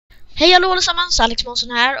Hej hallå allesammans, Alex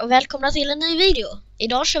Månsson här och välkomna till en ny video.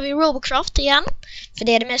 Idag kör vi Robocraft igen, för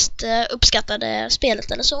det är det mest uppskattade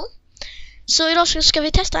spelet eller så. Så idag ska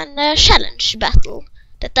vi testa en challenge battle.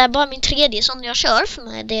 Detta är bara min tredje som jag kör, för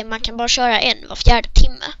mig man kan bara köra en var fjärde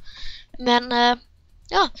timme. Men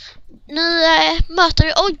ja, nu möter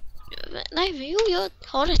vi... Oj, nej, jag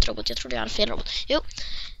har rätt robot, jag trodde jag hade fel robot.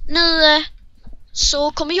 Nu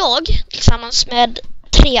så kommer jag tillsammans med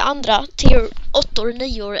 3 andra tier 8,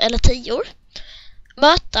 9 eller 10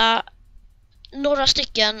 möta några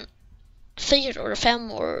stycken 4,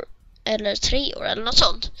 5 eller 3 eller något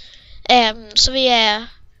sånt. Så vi är,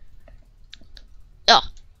 ja,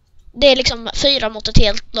 det är liksom 4 mot ett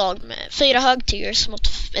helt lag med 4 högtiers mot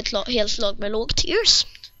ett helt lag med lågtiers.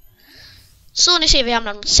 Så ni ser, vi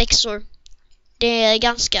hamnar mot 6. Det är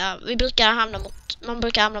ganska, man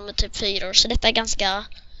brukar hamna mot typ 4, så detta är ganska,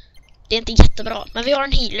 det är inte jättebra, men vi har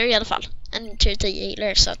en healer i alla fall. En tier 10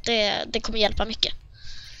 healer, så att det kommer hjälpa mycket.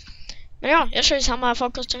 Men ja, jag kör i samma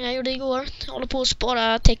farkost som jag gjorde igår. Jag håller på att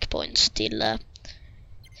spara tech points till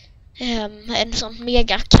en sån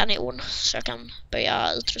mega kanon, så jag kan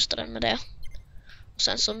börja utrusta den med det. Och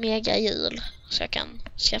sen så mega hjul, så jag kan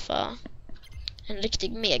skaffa en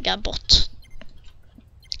riktig mega bot.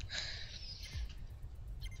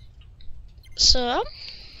 Så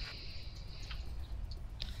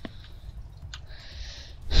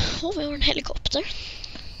vi har en helikopter.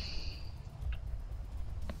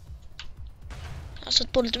 Jag har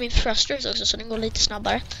satt på lite min thrusters också, så den går lite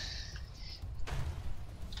snabbare.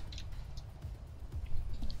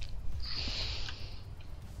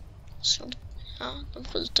 Så, ja, de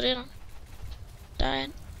skjuter redan. Där är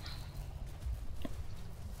en.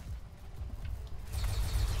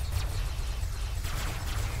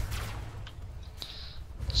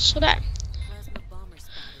 Sådär.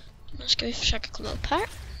 Nu ska vi försöka komma upp här.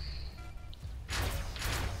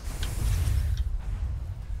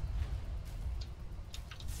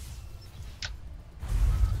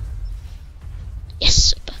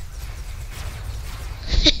 Yes, uppe.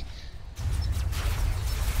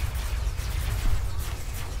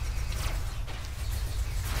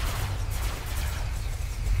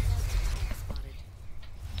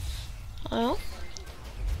 Ja.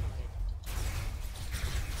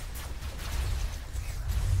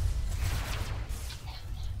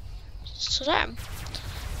 Sådär.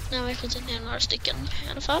 Nu har vi skjutit ner några stycken i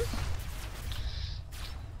alla fall.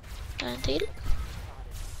 Där en till.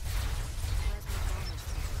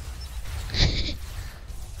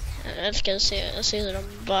 Jag älskar att se hur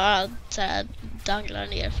de bara så här danglar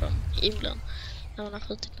ner från himlen när man har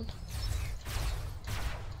skjutit dem.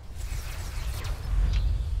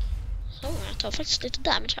 Så, jag tar faktiskt lite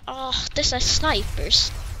damage. Dessa är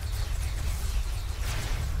snipers.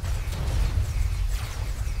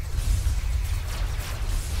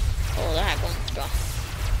 Det här går inte bra.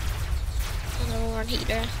 Undrar vad vår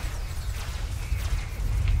healer är.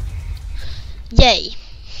 Yay!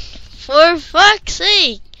 For fuck's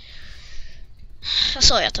sake! Jag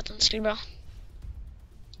sa ju att den skulle bli bra.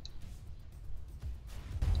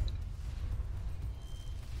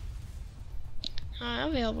 Ja,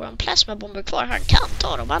 vi har våran plasmabomber kvar. Han kan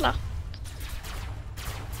ta dem alla.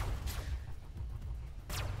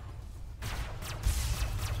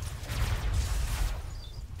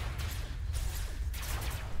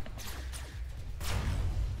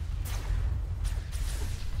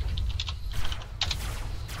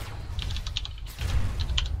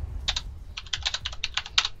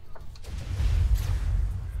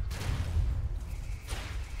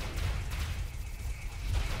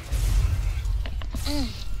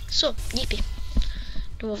 Så, jippi.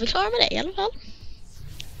 Då var vi klara med det i alla fall.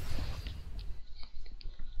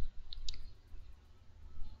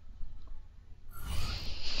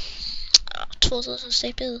 Ja, 2000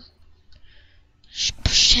 CPU.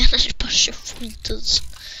 Tjänar på 27 000.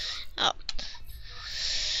 Ja.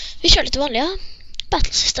 Vi kör lite vanliga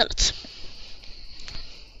battles istället.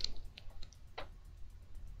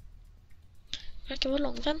 Det verkar vara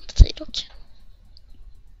lång väntetid dock.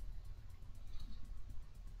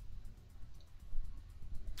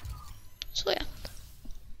 Så ja.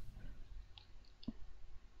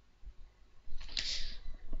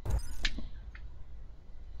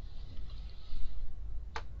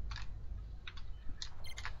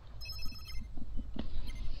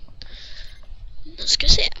 Nu ska vi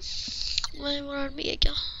se. Vad är vår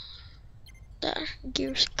mega? Där.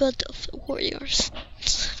 Gears God of Warriors.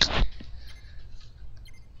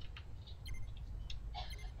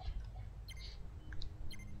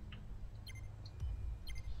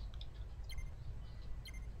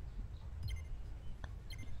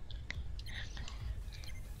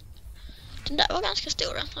 Den där var ganska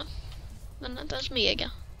stor alltså. Men inte ens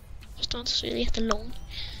mega. Fast den var inte så jättelång.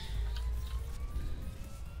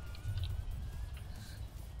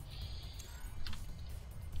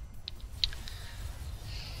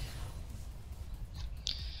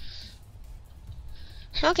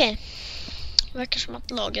 Okej. Verkar som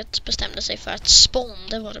att laget bestämde sig för att spawn,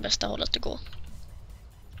 det var det bästa hållet att gå.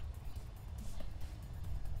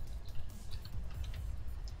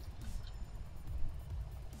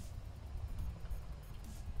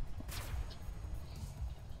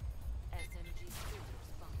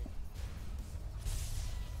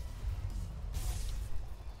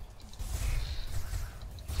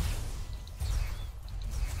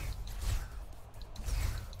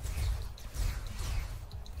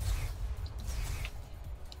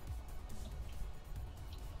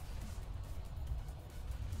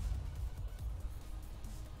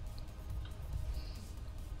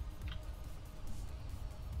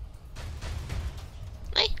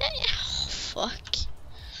 Nej. Oh, fuck.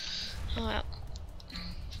 Ja.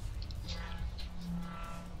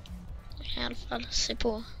 I alla fall se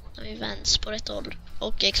på när vi vänds på rätt håll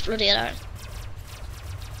och exploderar.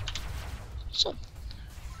 Så.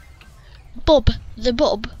 Bob the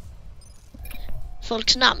Bob.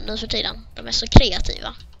 Folks namn nu för tiden. De är så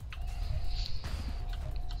kreativa.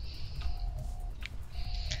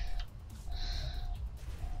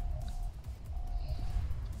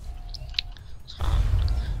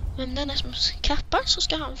 Men den är som kappar så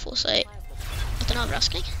ska han få sig en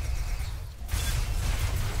överraskning.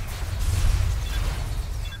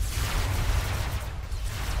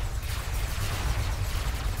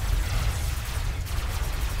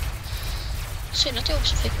 Synd att jag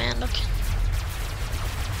också fick med en dock.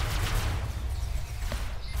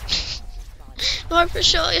 Varför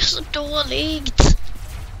kör jag så dåligt?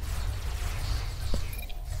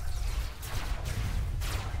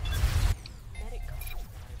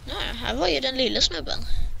 Här var ju den lilla snubben.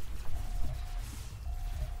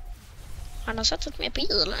 Han har satsat mer på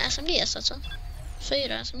hjulen än SMGs alltså.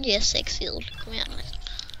 4 SMG, 6 hjul. Kom igen liksom.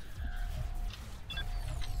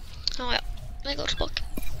 Ja, det går tillbaka.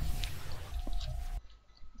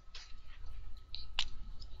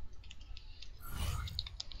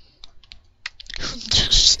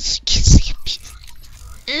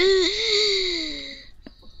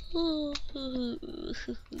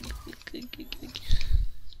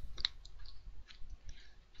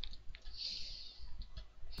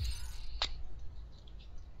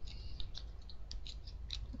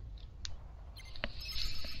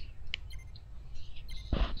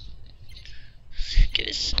 Ska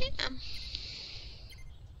vi se.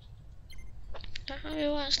 Där har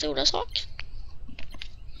vi en stora sak.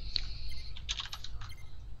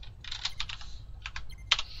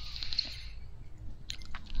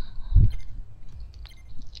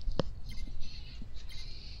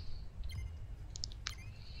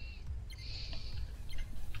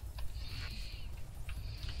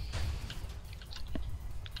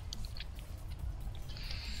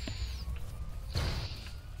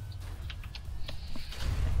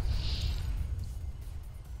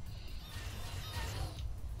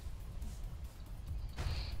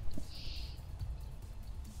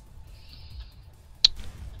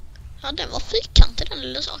 Ja, den var fyrkantig den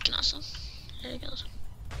lilla saken alltså.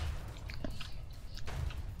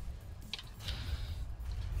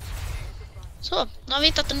 Så, nu har vi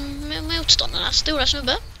hittat en motståndarna. Stora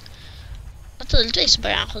snubbe. Naturligtvis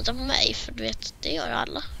börjar han skjuta på mig, för du vet, det gör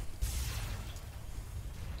alla.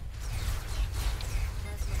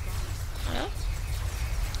 Ja.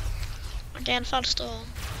 Man kan i alla fall stå och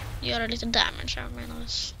göra lite damage här medan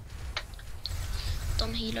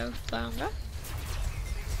de healar upp varandra.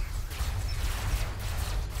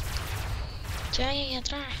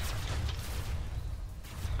 Jädrar.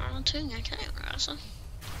 Har de tunga kanoner alltså.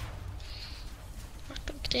 Vart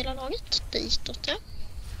åkte hela laget? Ditåt, ja.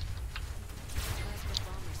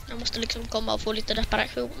 Jag måste liksom komma och få lite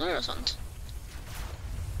reparationer och sånt.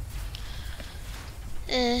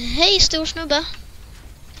 Hej stor snubbe.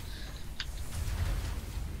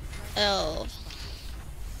 Oh.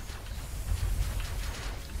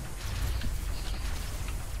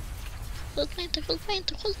 Skjut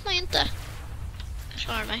mig inte. Jag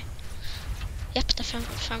klarar mig. Japp, där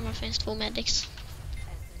framme finns 2 medics.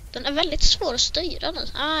 Den är väldigt svår att styra nu.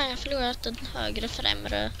 Jag har förlorat den högre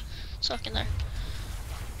främre saken där.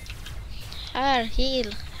 Här,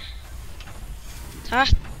 heal. Tack.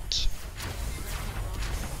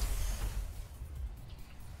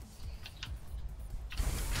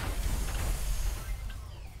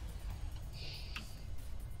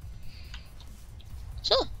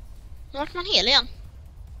 Så, nu vart man hel igen.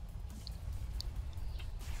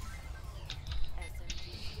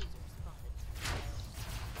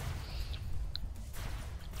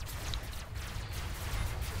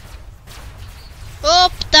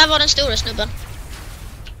 var den stora snubben.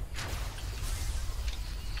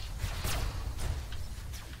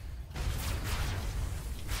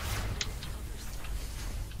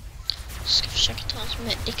 Ska försöka ta hans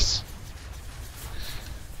medics.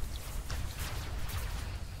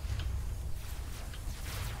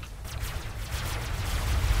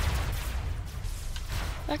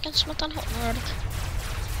 Verkar inte som att han har några.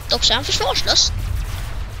 Dock så är han försvarslös.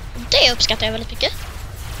 Det uppskattar jag väldigt mycket.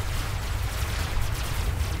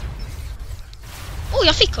 Oh,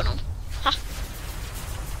 jag fick honom. Ha.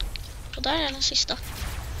 Och där är den sista.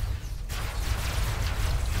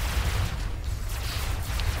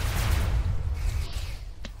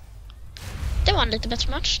 Det var en lite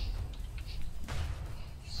bättre match.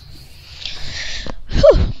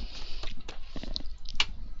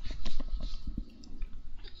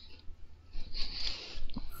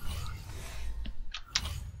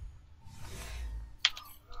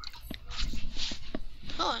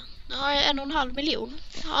 Ja, nu har jag 1,5 miljon.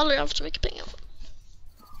 Jag har aldrig haft så mycket pengar.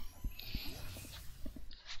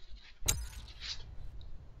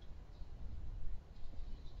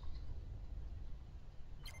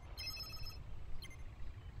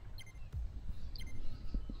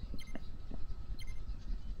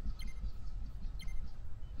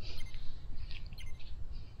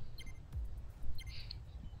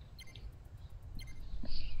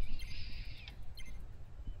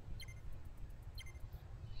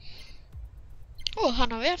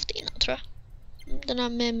 Han har vi haft innan, tror jag. Den här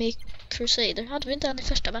med Crusader. Hade vi inte den i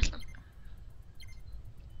första battlen?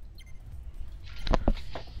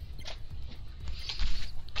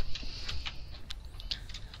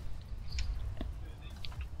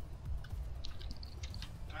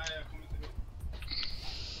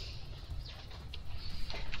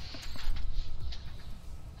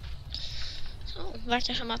 Så,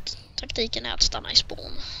 verkar som att taktiken är att stanna i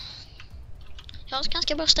spån. Jag har ett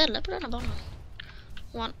ganska bra ställe på den här banan.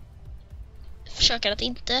 Om man försöker att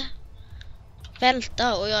inte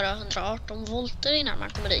välta och göra 118 volter innan man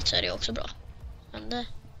kommer dit så är det också bra. Men det...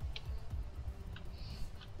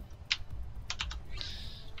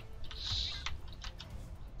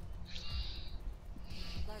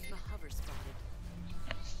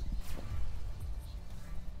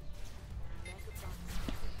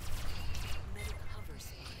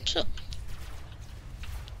 Så.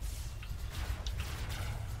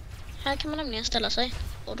 Här kan man nämligen ställa sig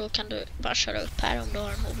och då kan du bara köra upp här om du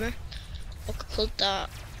har en hover och skjuta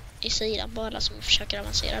i sidan på alla som försöker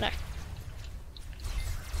avancera där.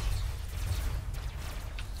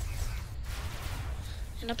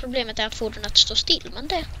 Enda problemet är att fordonet står still, men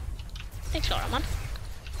det klarar man.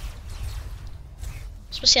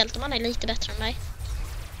 Speciellt om man är lite bättre än mig.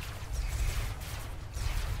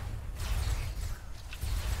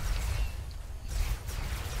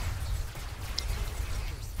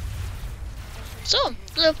 Så,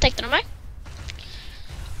 nu upptäckte de mig.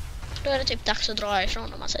 Då är det typ dags att dra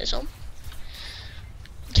ifrån om man säger så.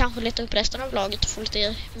 Kanske leta upp resten av laget och få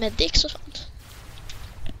lite medics och sånt.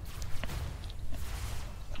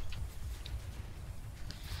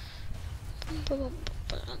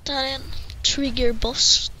 Det här är en trigger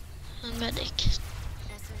boss. En medic.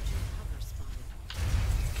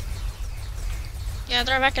 Jag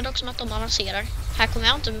verkar dock som att de avancerar. Här kommer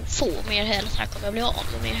jag inte få mer health. Här kommer jag bli av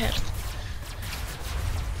med mer health.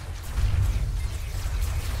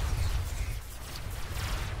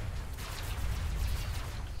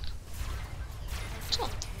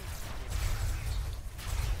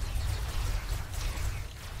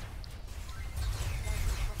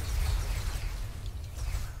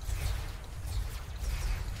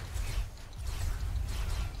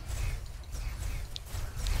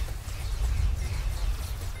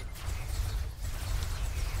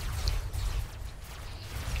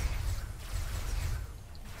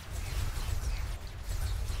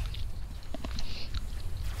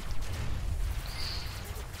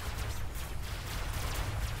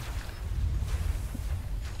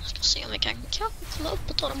 Se om vi kan kanske komma upp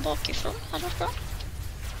och ta dem bakifrån. Hade varit bra.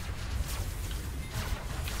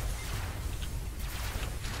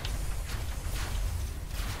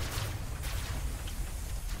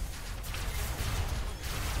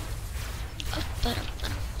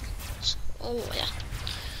 Öppen. Åh ja.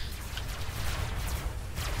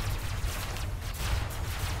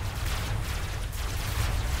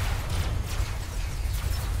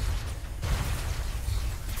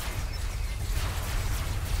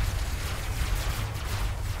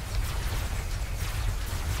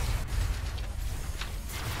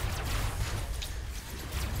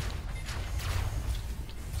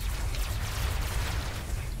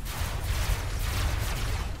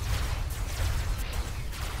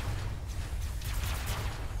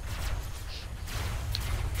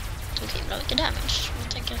 mycket damage.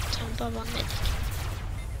 Jag tänker att han bara var en medic.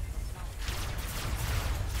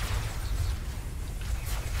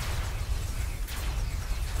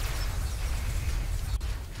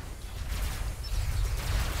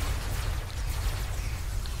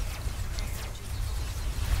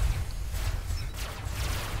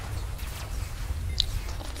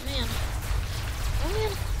 Kom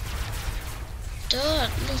igen. Död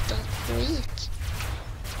liten skit.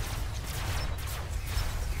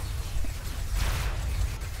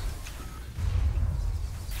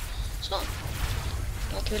 Så.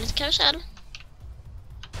 Då åker vi lite karusell.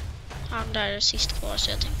 Han där är sist kvar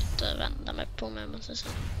så jag tänkte inte vända mig på mig. Men så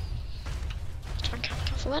han kan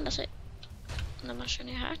få vända sig när man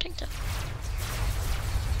känner här, tänkte jag.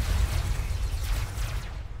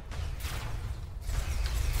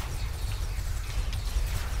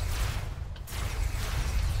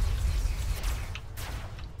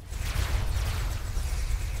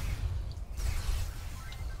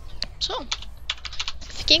 Så.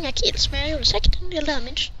 Jag fick inga kills, men jag gjorde säkert en del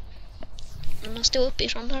damage. Men man stod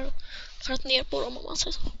uppifrån där och sköt ner på dem, om man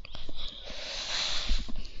säger så.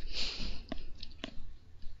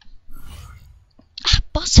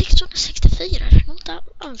 Bara 664, det är nog inte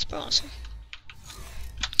alls bra alltså.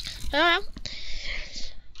 Ja.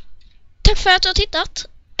 Tack för att du har tittat.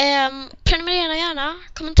 Prenumerera gärna,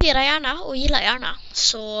 kommentera gärna och gilla gärna.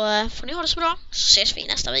 Så får ni ha det så bra, så ses vi i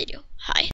nästa video. Hej!